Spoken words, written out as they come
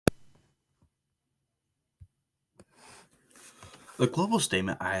The global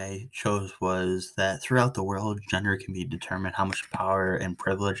statement I chose was that throughout the world, gender can be determined how much power and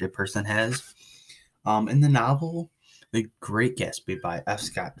privilege a person has. In the novel The Great Gatsby by F.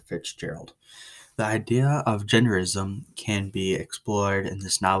 Scott Fitzgerald, the idea of genderism can be explored in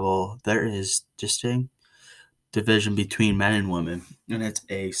this novel. There is distinct division between men and women, and it's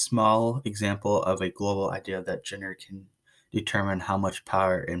a small example of a global idea that gender can determine how much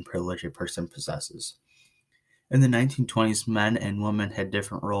power and privilege a person possesses. In the 1920s, men and women had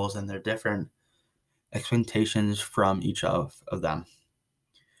different roles and their different expectations from each of them.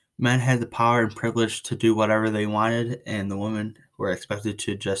 Men had the power and privilege to do whatever they wanted, and the women were expected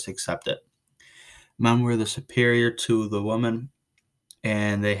to just accept it. Men were the superior to the woman,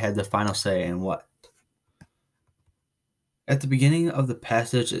 and they had the final say in what. At the beginning of the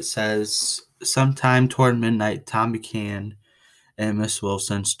passage, it says, sometime toward midnight, Tom Buchanan and Miss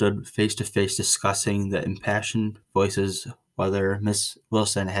Wilson stood face to face discussing the impassioned voices whether Miss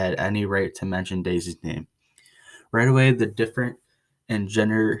Wilson had any right to mention Daisy's name. Right away, the difference in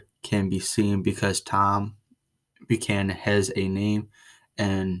gender can be seen because Tom Buchanan has a name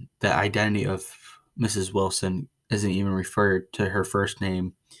and the identity of Mrs. Wilson isn't even referred to her first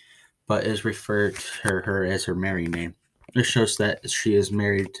name, but is referred to her as her married name. This shows that she is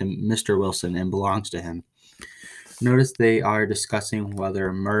married to Mr. Wilson and belongs to him. Notice they are discussing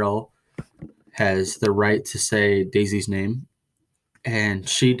whether Myrtle has the right to say Daisy's name, and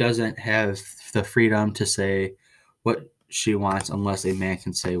she doesn't have the freedom to say what she wants unless a man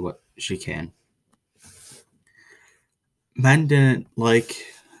can say what she can. Men didn't like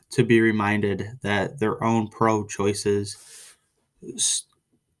to be reminded that their own poor choices.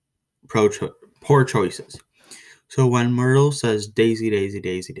 So when Myrtle says Daisy, Daisy,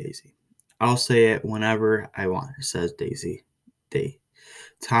 Daisy, Daisy, I'll say it whenever I want, says Daisy.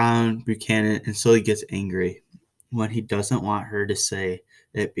 Tom Buchanan instantly gets angry when he doesn't want her to say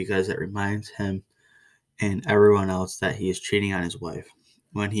it because it reminds him and everyone else that he is cheating on his wife.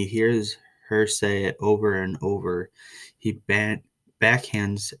 When he hears her say it over and over, he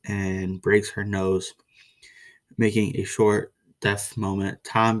backhands and breaks her nose, making a short, deaf moment.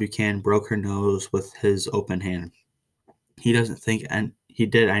 Tom Buchanan broke her nose with his open hand. He doesn't think he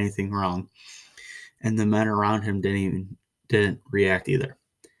did anything wrong, and the men around him didn't react either.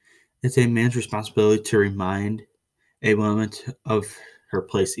 It's a man's responsibility to remind a woman of her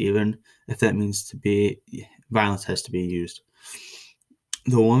place, even if that means violence has to be used.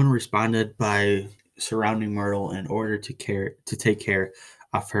 The woman responded by surrounding Myrtle in order to take care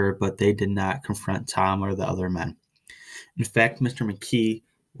of her, but they did not confront Tom or the other men. In fact, Mr. McKee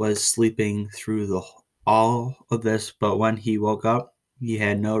was sleeping through all of this, but when he woke up, he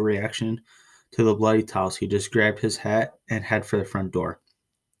had no reaction to the bloody towels. He just grabbed his hat and head for the front door.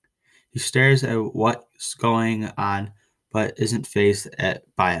 He stares at what's going on, but isn't fazed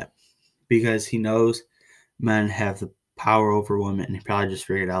by it, because he knows men have the power over women, and he probably just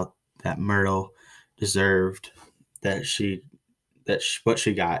figured out that Myrtle deserved what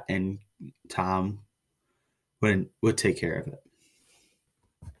she got, and Tom would take care of it.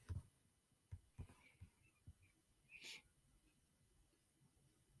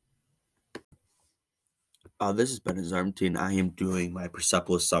 This is Ben Zarmtine. I am doing my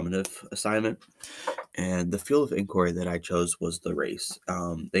Persepolis Summative assignment, and the field of inquiry that I chose was the race.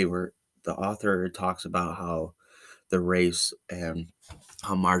 The author talks about how the race and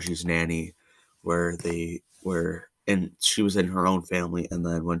how Margie's nanny, where they were, and she was in her own family, and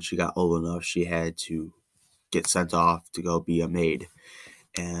then when she got old enough, she had to get sent off to go be a maid.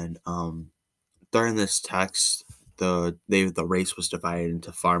 And during this text, the race was divided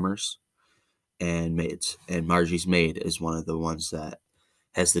into farmers and maids, and Margie's maid is one of the ones that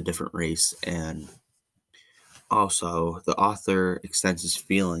has the different race. And also the author extends his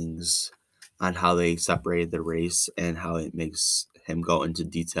feelings on how they separated the race and how it makes him go into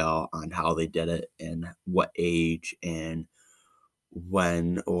detail on how they did it and what age and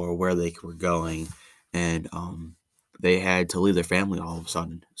when or where they were going. And they had to leave their family all of a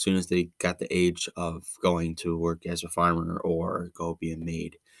sudden as soon as they got the age of going to work as a farmer or go be a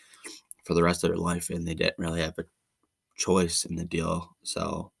maid for the rest of their life, and they didn't really have a choice in the deal,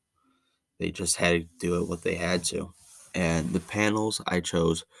 so they just had to do it what they had to. And the panels I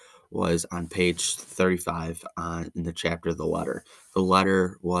chose was on page 35 in the chapter The Letter. The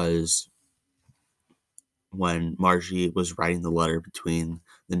letter was when Margie was writing the letter between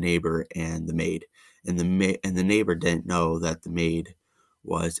the neighbor and the maid, and the neighbor didn't know that the maid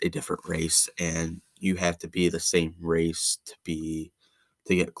was a different race, and you have to be the same race to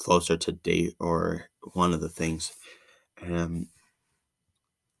get closer to date or one of the things.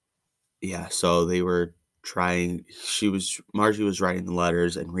 Yeah, so they were Margie was writing the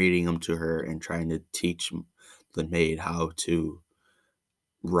letters and reading them to her and trying to teach the maid how to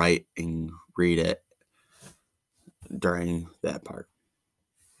write and read it during that part.